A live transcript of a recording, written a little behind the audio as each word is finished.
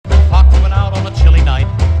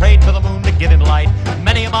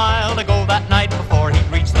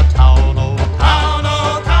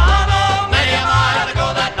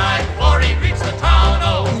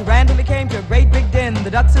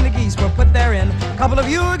couple of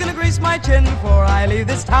you are gonna grease my chin before I leave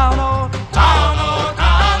this town, oh. Town, oh,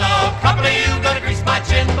 town, oh. Couple of you gonna grease my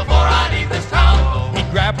chin before I leave this town, oh. He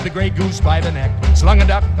grabbed the gray goose by the neck, slung a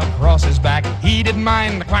duck across his back. He didn't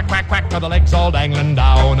mind the quack, quack, quack, for the legs all dangling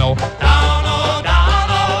down, oh. Down, oh, down,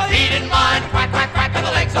 oh. He didn't mind quack, quack, quack, for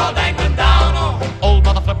the legs all dangling down, oh. Old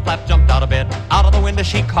Mother Flip-Flap jumped out of bed. Out of the window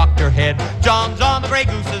she cocked her head. John, John, the gray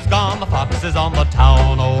goose is gone. The fox is on the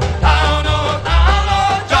town, oh. Town, oh, town,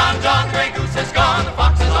 oh. John, John, the gray goose is gone. The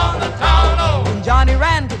fox is on the town, oh. When Johnny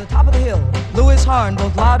ran to the top of the hill, blew his horn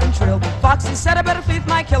both loud and shrill. Foxy said, I better flee with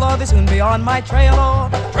my kill, or they soon be on my trail, oh.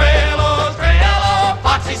 Trail, oh, trail, oh.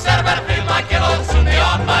 Foxy said, I better flee with my kill, or they soon be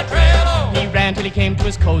on my trail, oh. He ran till he came to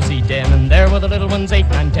his cozy den, and there were the little ones, 8,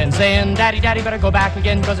 9, 10, saying, Daddy, Daddy, better go back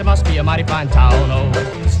again, 'cause it must be a mighty fine town, oh.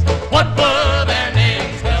 What were their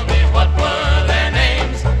names? Tell me, what were their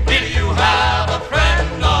names? Did you have a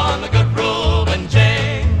friend on the good Reuben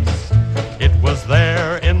James? It was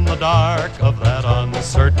there in the dark of that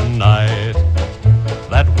uncertain night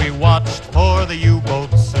that we watched for the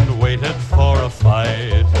U-boats and waited for a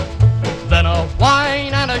fight. Then a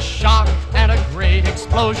whine and a shock and a great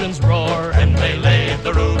explosion's roar, And they laid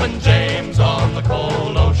the Reuben James on the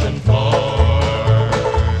cold ocean floor.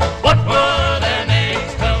 What were their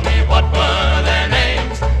names? Tell me, what were their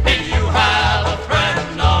names? Did you have a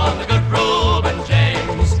friend on the good Reuben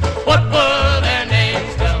James? What were their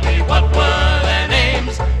names? Tell me, what were their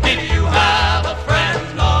names? Did you have a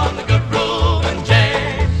friend on the good Reuben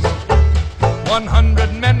James?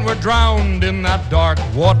 100 men were drowned in that dark,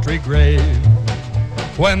 watery grave.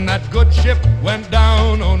 When that good ship went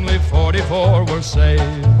down, only 44 were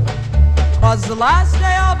saved. 'Twas the last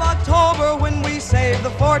day of October when we saved the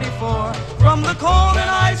 44 from the cold and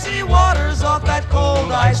icy waters off that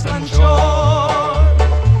cold Iceland shore.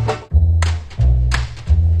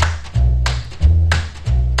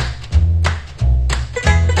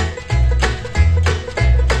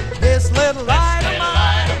 This little light of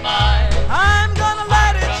mine, I'm gonna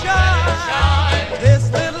let it shine. This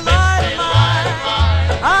little light of mine,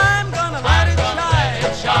 I'm gonna let it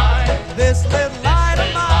shine. This little light of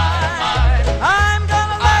mine, I'm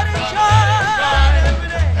gonna let it shine.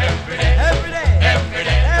 Every day, every day, every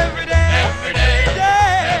day, every day, every day,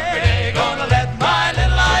 every day, gonna let my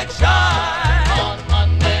little light shine. On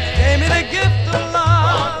Monday, Gave me the gift of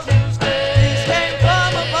love. on Tuesday, Peace came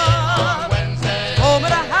from above. on Wednesday, Told me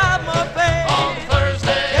to have more faith. on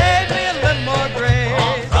Thursday, Gave me a little more on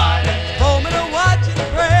grace. Friday, Told me to watch and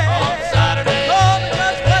pray. on Saturday, Told me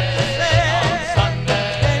just what to say. on Sunday,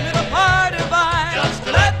 Gave me the party vine. just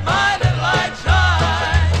to let my little light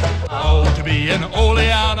shine. Oh, to be in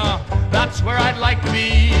Oleanna, that's where I'd like to be.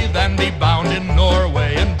 Then be bound in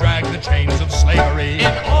Norway and drag the chains of slavery.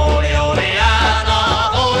 In Oleanna,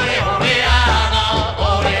 Oleanna,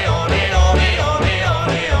 Oleanna.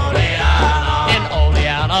 In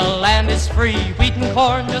Oleanna, land is free. Wheat and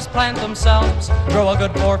corn just plant themselves. Grow a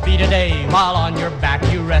good 4 feet a day, while on your back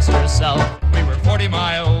you rest yourself. We were 40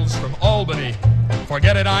 miles from Albany.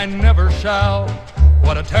 Forget it, I never shall.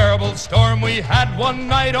 What a terrible storm we had one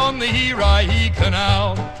night on the Erie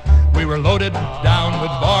Canal. We were loaded down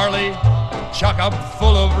with barley, chock up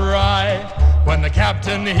full of rye. When the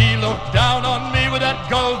captain, he looked down on me with that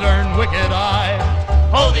gold-darn wicked eye.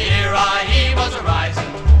 Oh, the Erie, he was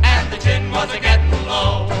a-rising, and the gin was a-getting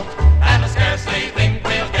low. And I scarcely think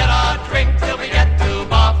we'll get our drink till we get to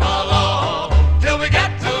Buffalo. Till we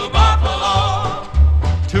get to Buffalo.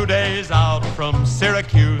 2 days out from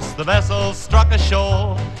Syracuse, the vessel struck a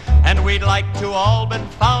shoal, and we'd like to all been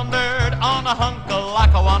foundered on a hunk of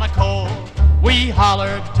Lackawanna coal. We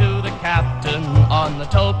hollered to the captain on the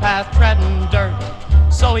towpath treading dirt.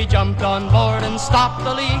 So he jumped on board and stopped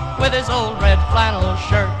the leak with his old red flannel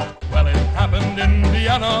shirt. Well, it happened in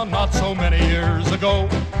Vienna not so many years ago,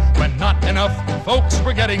 when not enough folks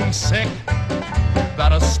were getting sick,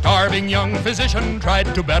 that a starving young physician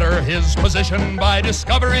tried to better his position by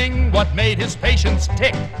discovering what made his patients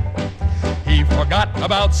tick. He forgot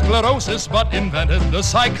about sclerosis, but invented the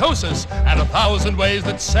psychosis and 1,000 ways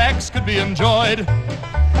that sex could be enjoyed.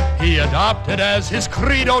 He adopted as his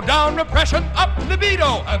credo down repression, up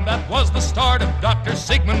libido, and that was the start of Dr.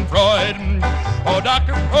 Sigmund Freud. Oh,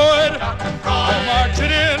 Dr. Freud, Dr. Freud, oh, march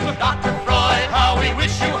it in. Dr. Freud, how we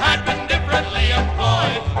wish you had been differently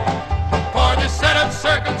employed. For this set of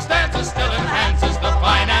circumstances still enhances the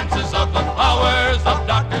finances of the powers of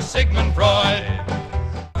Dr. Sigmund Freud.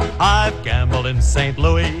 I've gambled in St.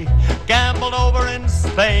 Louis, gambled over in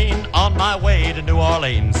Spain, on my way to New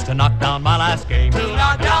Orleans to knock down my last game. To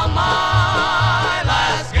knock down my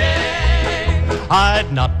last game.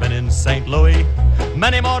 I'd not been in St. Louis,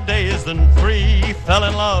 many more days than 3. Fell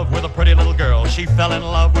in love with a pretty little girl. She fell in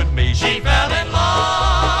love with me. She fell in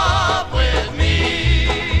love with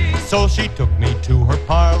me. So she took me to her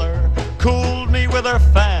parlor, cooled me with her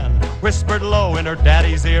fan, whispered low in her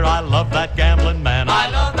daddy's ear, I love that gambling man. I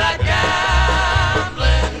love that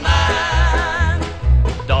gambling man.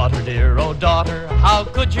 Daughter, dear, oh daughter, how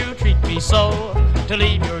could you treat me so? To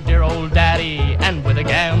leave your dear old daddy and with a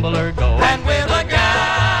gambler go. And with a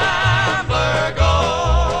gambler go.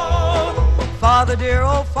 Father, dear,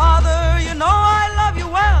 oh father, you know I love you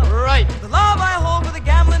well. Right. The love I hold for the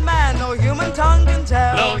gambling man, no human tongue can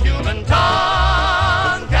tell. No human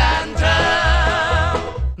tongue can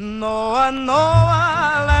tell.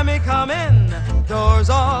 Noah, let me come in. Doors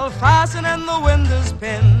all fastened and the windows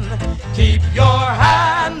pinned. Keep your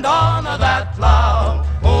hand on that plow.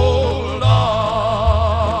 Hold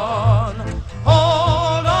on.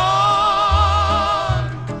 Hold on.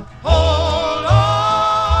 Hold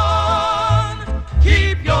on.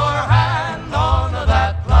 Keep your hand on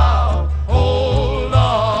that plow. Hold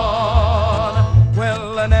on.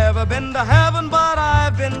 Well, I've never been to heaven, but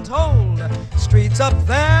I've been told streets up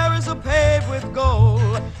there